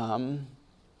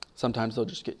sometimes they'll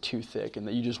just get too thick, and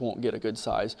you just won't get a good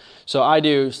size. So I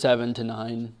do 7 to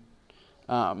 9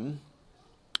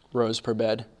 rows per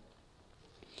bed,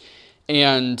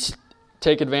 and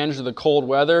take advantage of the cold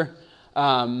weather.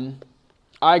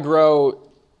 I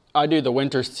do the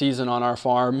winter season on our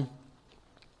farm,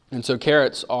 and so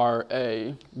carrots are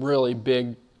a really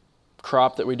big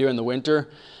crop that we do in the winter.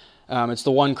 It's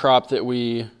the one crop that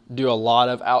we do a lot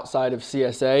of outside of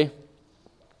CSA,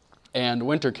 and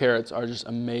winter carrots are just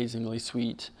amazingly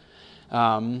sweet.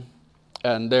 And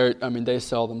they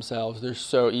sell themselves. They're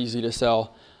so easy to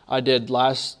sell. I did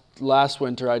last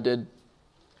winter. I did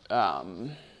about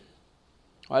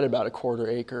a 1/4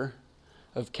 acre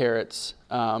of carrots,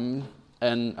 and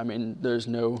there's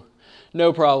no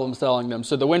problem selling them.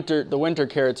 So the winter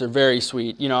carrots are very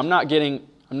sweet. I'm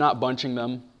not bunching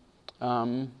them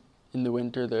in the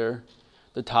winter.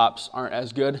 The tops aren't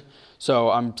as good, so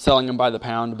I'm selling them by the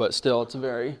pound. But still, it's a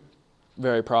very,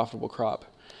 very profitable crop.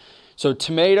 So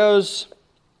tomatoes,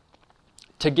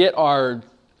 to get our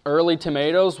early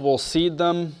tomatoes, we'll seed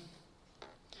them.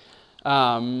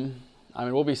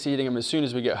 We'll be seeding them as soon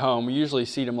as we get home. We usually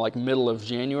seed them like middle of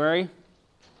January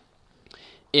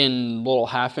in little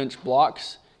 1/2-inch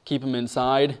blocks, keep them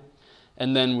inside,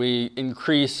 and then we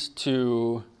increase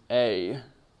to a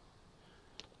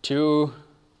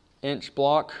 2-inch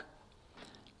block.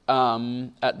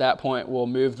 At that point, we'll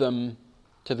move them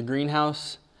to the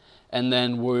greenhouse, and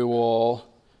then we will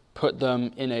put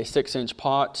them in a 6-inch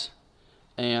pot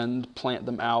and plant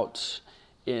them out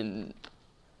in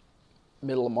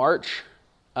middle of March,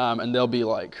 and they'll be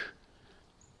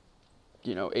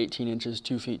 18 inches,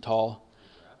 2 feet tall.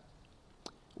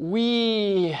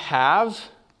 We have,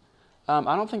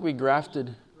 I don't think we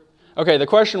grafted. Okay, the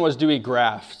question was, do we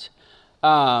graft?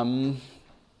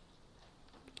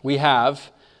 We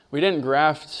have. We didn't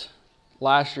graft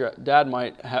last year. Dad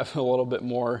might have a little bit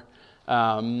more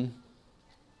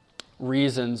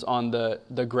reasons on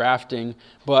the grafting,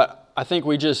 but I think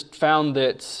we just found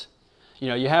that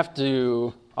you have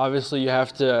to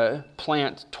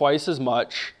plant twice as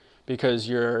much because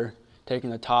you're taking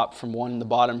the top from one and the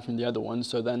bottom from the other one.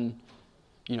 So then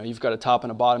you've got a top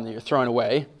and a bottom that you're throwing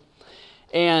away.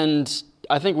 And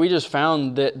I think we just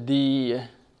found that the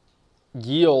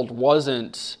yield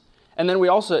wasn't, and then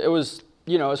it was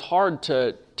hard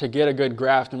to get a good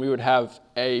graft, and we would have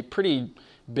a pretty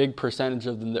big percentage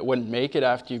of them that wouldn't make it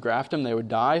after you graft them. They would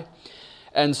die.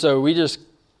 And so we just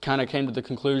kind of came to the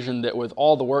conclusion that with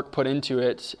all the work put into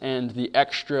it and the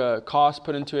extra cost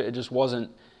put into it,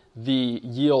 the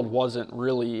yield wasn't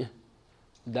really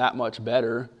that much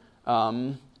better.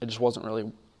 It just wasn't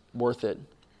really worth it.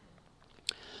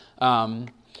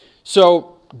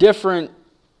 So different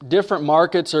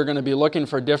markets are going to be looking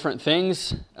for different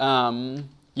things.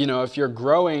 If you're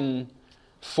growing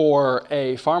for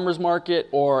a farmer's market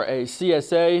or a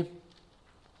CSA,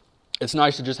 it's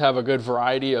nice to just have a good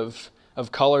variety of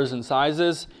colors and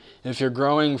sizes. If you're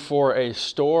growing for a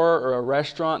store or a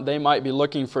restaurant, they might be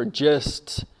looking for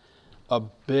just a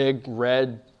big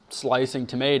red slicing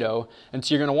tomato. And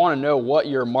so you're going to want to know what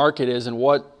your market is and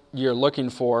what you're looking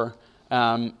for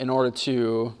in order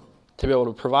to be able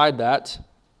to provide that.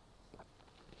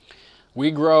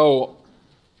 We grow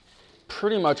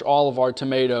pretty much all of our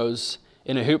tomatoes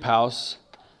in a hoop house,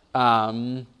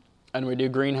 and we do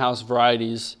greenhouse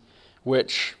varieties,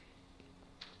 which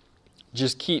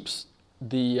just keeps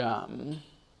the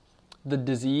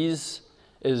disease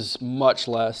is much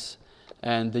less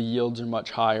and the yields are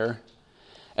much higher.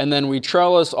 And then we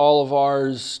trellis all of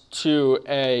ours to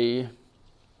a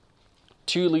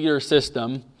 2-liter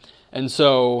system. And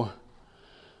so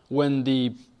when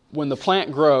the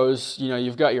plant grows,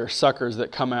 you've got your suckers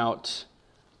that come out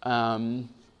on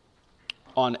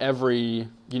every,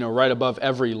 right above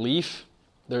every leaf.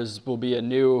 Will be a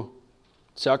new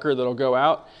sucker that'll go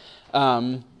out.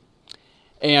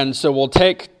 And so we'll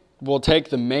take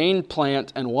the main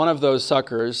plant and one of those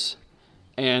suckers,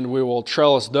 and we will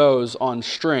trellis those on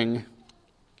string,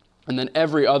 and then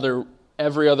every other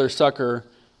sucker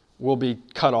will be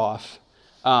cut off.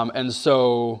 And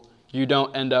so you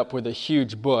don't end up with a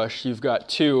huge bush. You've got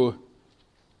 2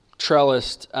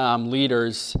 trellised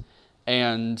leaders,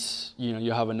 and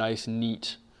you'll have a nice,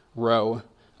 neat row.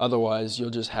 Otherwise, you'll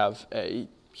just have a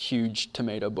huge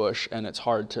tomato bush, and it's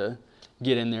hard to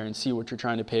get in there and see what you're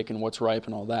trying to pick and what's ripe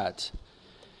and all that.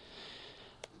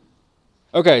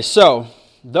 Okay, so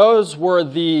those were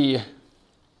the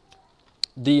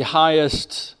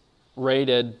highest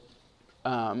rated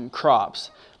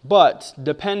crops. But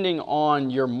depending on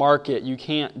your market, you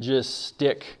can't just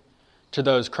stick to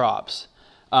those crops.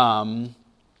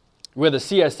 With a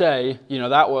CSA,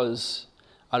 that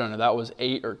was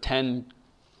 8 or 10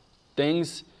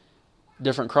 things,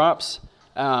 different crops.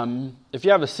 If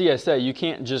you have a CSA, you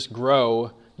can't just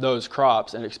grow those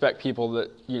crops and expect people that,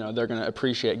 they're going to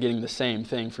appreciate getting the same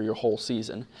thing for your whole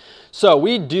season. So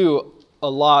we do a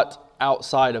lot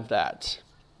outside of that.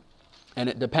 And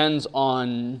it depends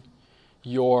on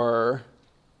your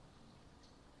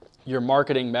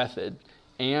marketing method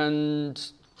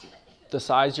and the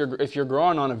size. If you're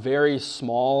growing on a very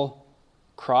small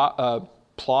plot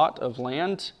of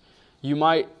land, you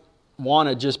might want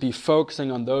to just be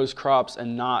focusing on those crops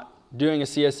and not doing a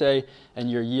CSA, and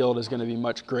your yield is going to be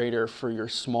much greater for your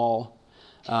small.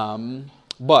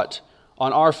 But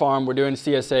on our farm, we're doing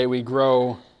CSA. We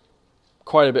grow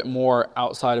quite a bit more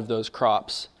outside of those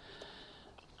crops.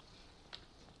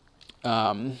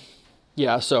 So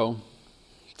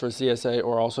for CSA,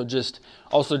 or also just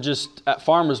at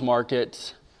farmers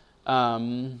markets,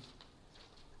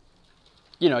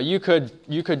 you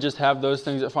could just have those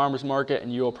things at farmers market,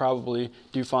 and you will probably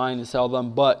do fine and sell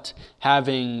them. But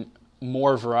having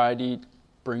more variety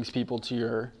brings people to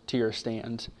your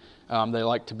stand. They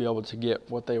like to be able to get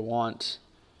what they want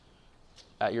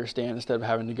at your stand instead of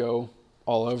having to go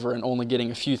all over and only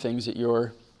getting a few things at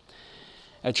your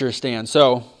stand.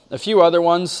 So a few other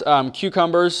ones: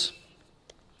 cucumbers,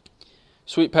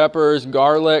 sweet peppers,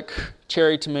 garlic,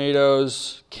 cherry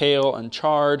tomatoes, kale and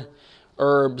chard,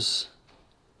 herbs,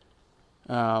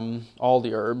 all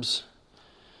the herbs.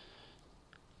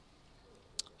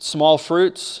 Small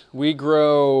fruits, we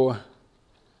grow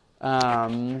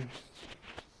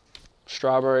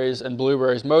strawberries and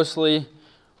blueberries mostly.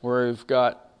 We've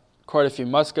got quite a few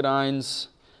muscadines,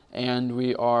 and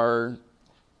we will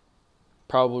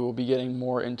be getting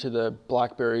more into the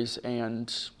blackberries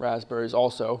and raspberries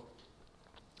also.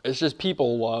 It's just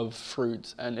people love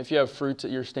fruits, and if you have fruits at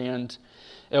your stand,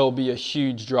 it will be a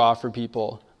huge draw for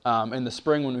people. In the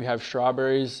spring, when we have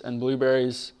strawberries and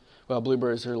blueberries,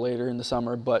 blueberries are later in the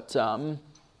summer, but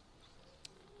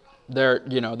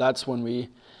that's when we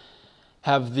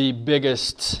have the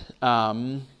biggest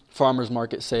farmers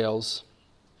market sales.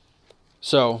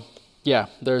 So,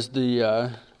 there's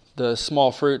the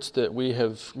small fruits that we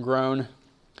have grown.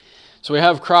 So we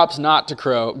have crops not to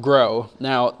grow.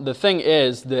 Now, the thing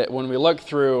is that when we look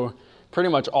through, pretty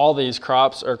much all these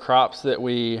crops are crops that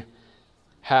we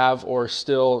have or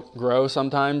still grow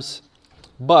sometimes.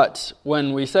 But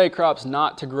when we say crops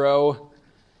not to grow,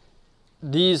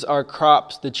 these are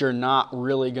crops that you're not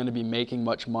really going to be making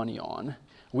much money on.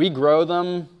 We grow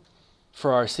them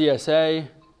for our CSA,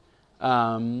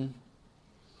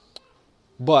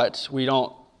 but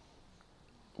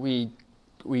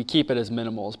we keep it as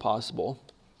minimal as possible.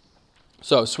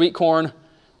 So sweet corn,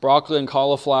 broccoli and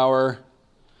cauliflower,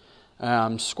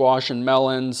 squash and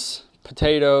melons,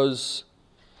 potatoes,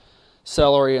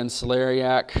 celery and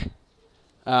celeriac,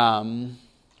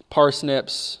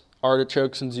 parsnips,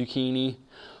 artichokes and zucchini.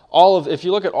 If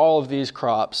you look at all of these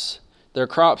crops, they're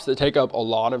crops that take up a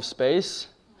lot of space,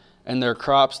 and they're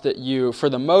crops that for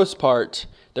the most part,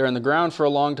 they're in the ground for a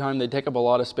long time, they take up a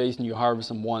lot of space, and you harvest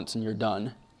them once and you're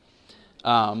done.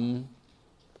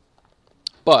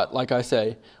 But like I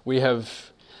say, we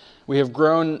have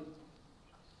grown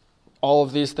all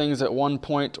of these things at one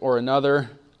point or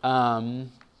another.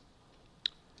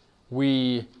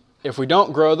 If we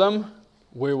don't grow them,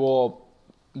 we will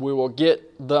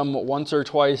get them once or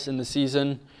twice in the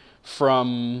season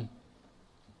from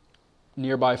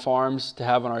nearby farms to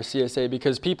have on our CSA,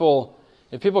 because if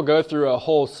people go through a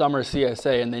whole summer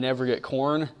CSA and they never get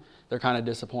corn, they're kind of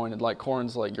disappointed. Like,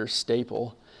 corn's like your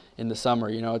staple in the summer.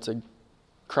 It's a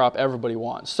crop everybody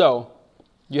wants. So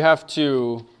you have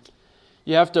to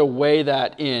weigh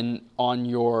that in on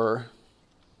your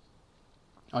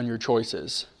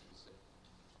choices.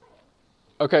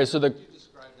 Okay, so the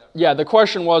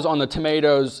question was on the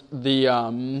tomatoes,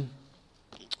 the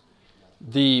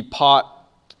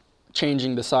pot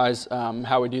changing the size,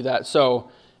 how we do that. So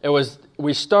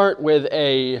we start with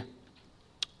a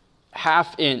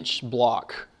 1/2 inch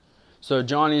block. So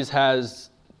Johnny's has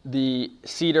the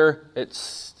cedar.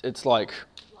 It's like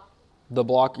the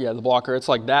block, the blocker. It's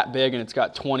like that big, and it's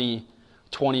got 20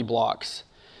 blocks.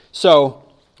 So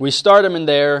we start them in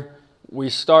there. We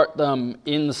start them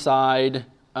inside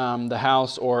the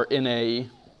house or in a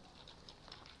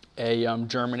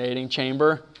germinating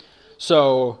chamber.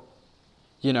 So,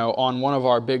 on one of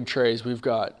our big trays, we've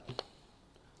got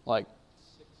like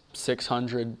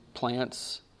 600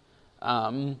 plants.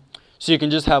 So you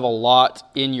can just have a lot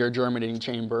in your germinating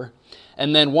chamber.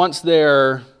 And then once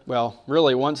they're about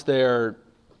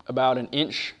an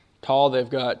inch tall, they've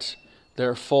got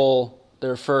their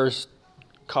first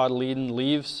cotyledon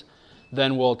leaves.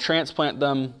 Then we'll transplant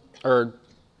them or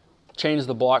change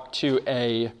the block to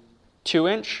a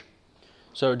 2-inch.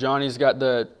 So Johnny's got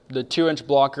the 2-inch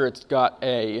blocker. It's got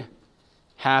a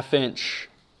 1/2-inch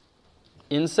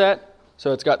inset.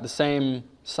 So it's got the same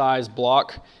size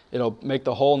block. It'll make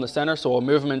the hole in the center. So we'll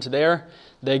move them into there.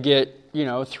 They get,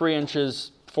 3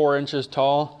 inches, 4 inches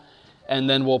tall. And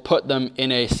then we'll put them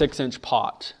in a 6-inch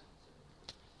pot.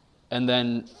 And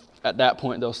then at that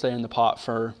point, they'll stay in the pot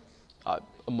for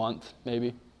a month,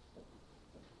 maybe.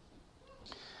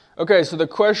 Okay, so the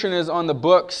question is on the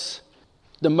books,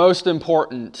 the most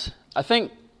important. I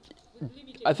think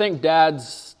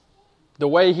Dad's, the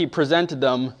way he presented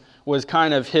them was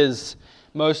kind of his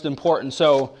most important.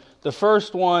 So the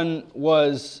first one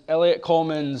was Elliot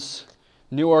Coleman's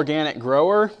New Organic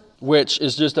Grower, which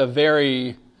is just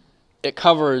it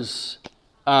covers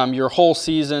your whole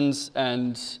seasons,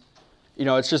 and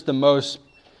it's just the most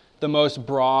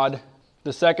broad.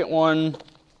 The second one,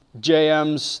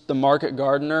 JM's The Market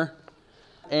Gardener,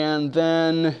 and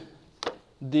then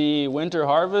the Winter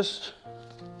Harvest.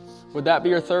 Would that be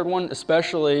your third one?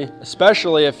 Especially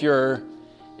if you're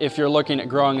looking at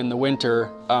growing in the winter,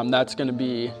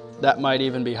 that might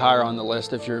even be higher on the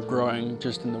list if you're growing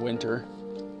just in the winter.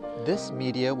 This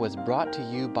media was brought to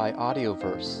you by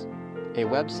Audioverse, a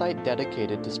website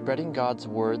dedicated to spreading God's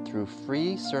Word through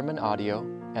free sermon audio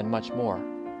and much more.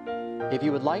 If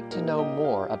you would like to know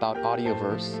more about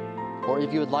Audioverse, or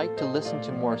if you would like to listen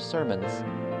to more sermons,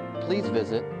 please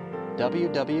visit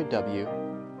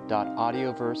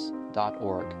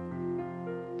www.audioverse.org.